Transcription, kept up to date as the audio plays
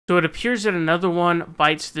So it appears that another one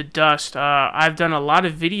bites the dust. I've done a lot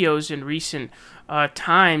of videos in recent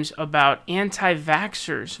times about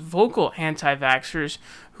anti-vaxxers, vocal anti-vaxxers,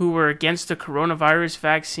 who were against the coronavirus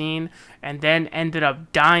vaccine and then ended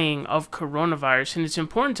up dying of coronavirus. And it's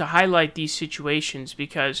important to highlight these situations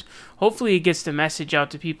because hopefully it gets the message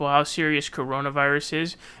out to people how serious coronavirus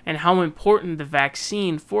is and how important the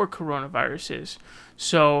vaccine for coronavirus is.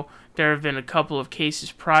 So there have been a couple of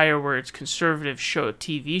cases prior where it's conservative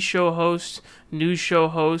TV show hosts, news show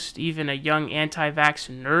hosts, even a young anti-vax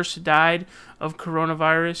nurse died of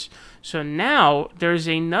coronavirus. So now there's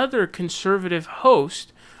another conservative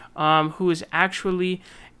host who is actually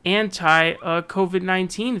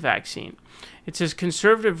anti-COVID-19 vaccine. It says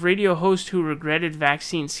conservative radio host who regretted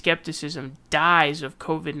vaccine skepticism dies of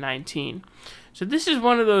COVID-19. So this is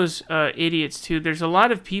one of those idiots too. There's a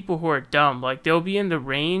lot of people who are dumb. Like they'll be in the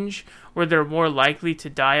range where they're more likely to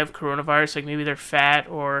die of coronavirus. Like maybe they're fat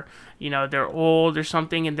or they're old or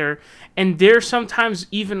something, and they're sometimes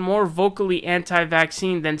even more vocally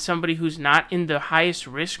anti-vaccine than somebody who's not in the highest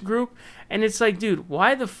risk group. And it's like, dude,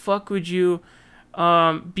 why the fuck would you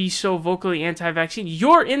be so vocally anti-vaccine?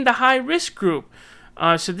 You're in the high risk group.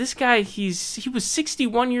 So this guy, he was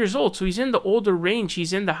 61 years old, so he's in the older range.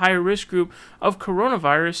 He's in the higher risk group of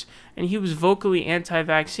coronavirus, and he was vocally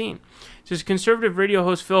anti-vaccine. So his conservative radio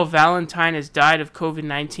host Phil Valentine has died of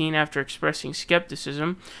COVID-19 after expressing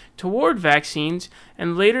skepticism toward vaccines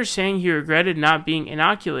and later saying he regretted not being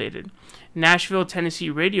inoculated. Nashville, Tennessee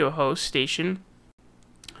radio host station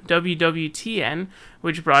WWTN,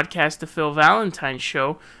 which broadcast the Phil Valentine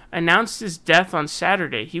Show, announced his death on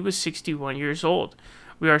Saturday. He was 61 years old.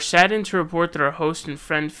 We are saddened to report that our host and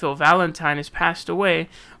friend Phil Valentine has passed away.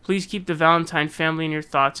 Please keep the Valentine family in your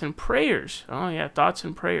thoughts and prayers. Oh yeah, thoughts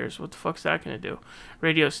and prayers. What the fuck's that going to do?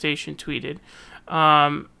 Radio station tweeted.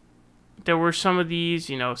 There were some of these,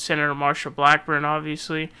 Senator Marsha Blackburn,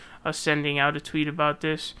 obviously, sending out a tweet about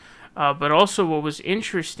this. But also what was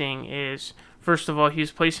interesting is, first of all, he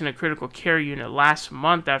was placed in a critical care unit last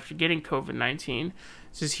month after getting COVID-19.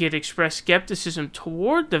 Says he had expressed skepticism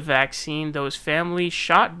toward the vaccine, though his family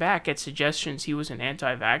shot back at suggestions he was an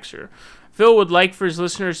anti-vaxxer. Phil would like for his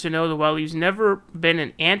listeners to know that while he's never been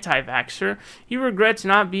an anti-vaxxer, he regrets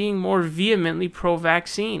not being more vehemently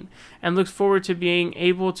pro-vaccine and looks forward to being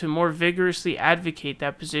able to more vigorously advocate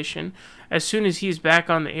that position as soon as he is back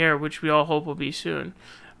on the air, which we all hope will be soon.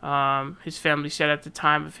 His family said at the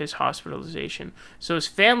time of his hospitalization. So his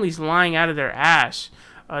family's lying out of their ass.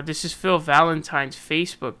 This is Phil Valentine's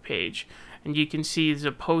Facebook page, and you can see there's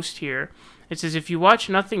a post here. It says, if you watch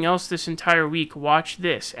nothing else this entire week, watch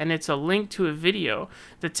this. And it's a link to a video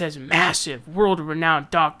that says, massive,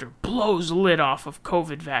 world-renowned doctor blows lid off of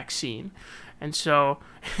COVID vaccine. And so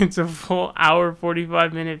it's a full hour,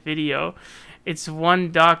 45-minute video. It's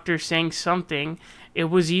one doctor saying something. It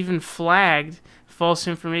was even flagged, false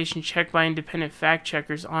information checked by independent fact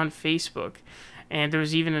checkers on Facebook. And there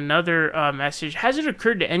was even another message. Has it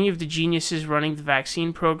occurred to any of the geniuses running the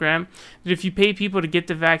vaccine program that if you pay people to get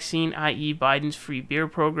the vaccine, i.e. Biden's free beer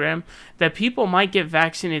program, that people might get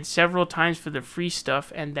vaccinated several times for the free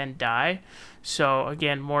stuff and then die? So,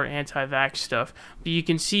 again, more anti-vax stuff. But you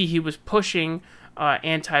can see he was pushing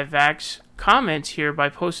anti-vax comments here by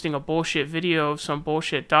posting a bullshit video of some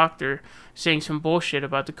bullshit doctor saying some bullshit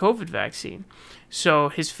about the COVID vaccine. So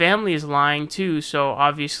his family is lying too, so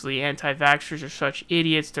obviously anti-vaxxers are such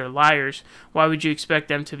idiots, they're liars. Why would you expect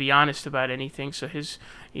them to be honest about anything? So his,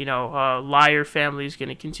 liar family is going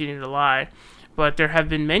to continue to lie. But there have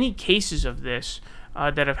been many cases of this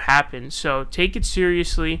that have happened, so take it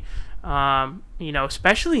seriously.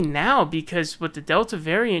 Especially now, because with the Delta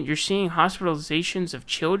variant, you're seeing hospitalizations of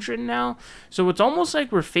children now. So it's almost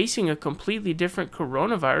like we're facing a completely different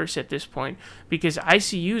coronavirus at this point, because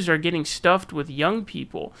ICUs are getting stuffed with young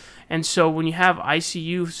people. And so when you have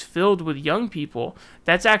ICUs filled with young people,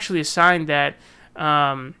 that's actually a sign that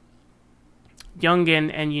young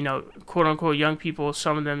and quote unquote young people,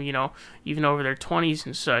 some of them, even over their 20s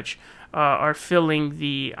and such, are filling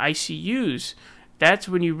the ICUs. That's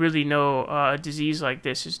when you really know a disease like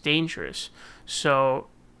this is dangerous. So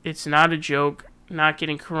it's not a joke. Not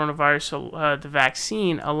getting coronavirus, the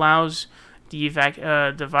vaccine allows the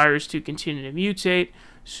virus to continue to mutate.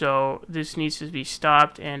 So this needs to be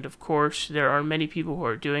stopped. And of course, there are many people who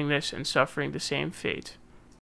are doing this and suffering the same fate.